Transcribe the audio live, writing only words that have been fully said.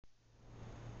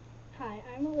Hi,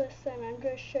 I'm Alyssa, and I'm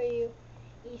going to show you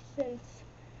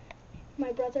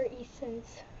my brother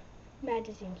Ethan's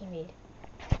magazine he made.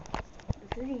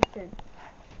 This is Ethan.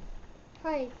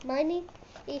 Hi, my name's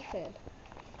Ethan.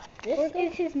 This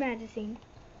is his magazine.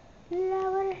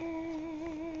 Lower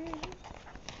heads.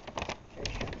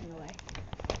 They're shoving away.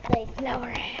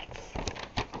 Lower heads.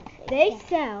 They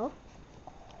sell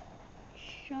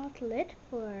chocolate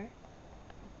for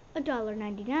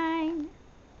 $1.99.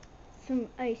 Some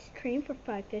ice cream for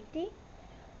 $5.50.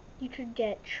 You could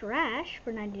get trash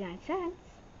for 99 cents.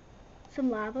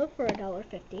 Some lava for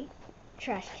 $1.50.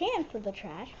 Trash can for the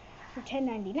trash for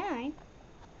 $10.99.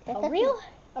 A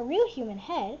real human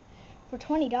head for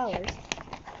 $20.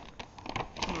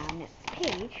 Now next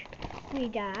page we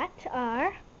got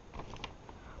our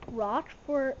rock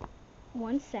for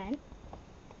 1 cent.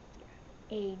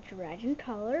 A dragon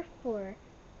color for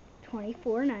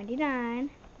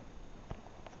 $24.99.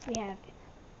 We have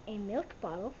a milk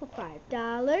bottle for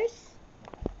 $5.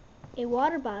 A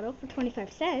water bottle for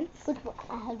 25 cents. Which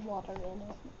had water in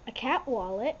it. A cat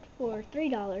wallet for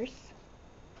 $3.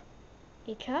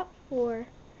 A cup for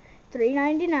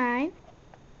 $3.99.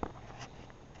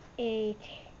 A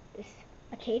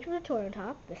cake with a toy on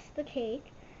top. This is the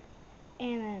cake.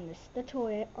 And then this is the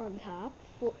toy on top.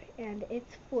 And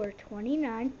it's for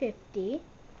 $29.50.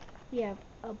 We have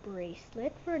a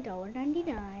bracelet for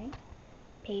 $1.99.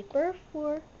 Paper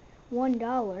for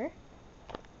 $1.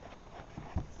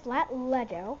 Flat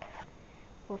Lego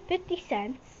for 50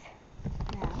 cents.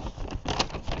 Now,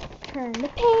 turn the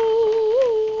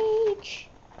page.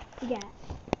 We got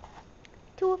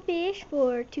tool fish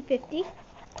for $2.50.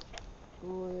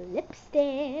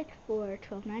 Lipstick for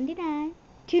 $12.99.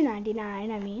 $2.99,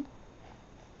 I mean.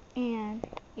 And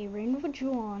a rainbow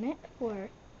jewel on it for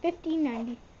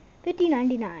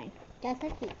 $50.99. That's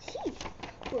actually cheap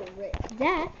for rich.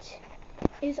 That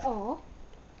is all.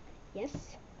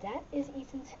 Yes, that is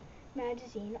Ethan's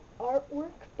magazine.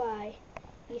 Artwork by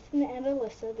Ethan and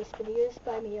Alyssa. This video is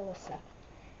by me, Alyssa.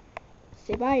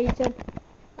 Say bye, Ethan.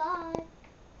 Bye.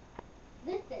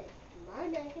 This is my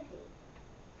magazine.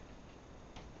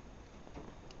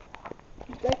 If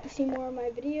you'd like to see more of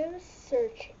my videos,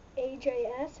 search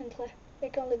AJS and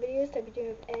click on the videos that begin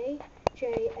with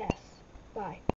AJS. Bye.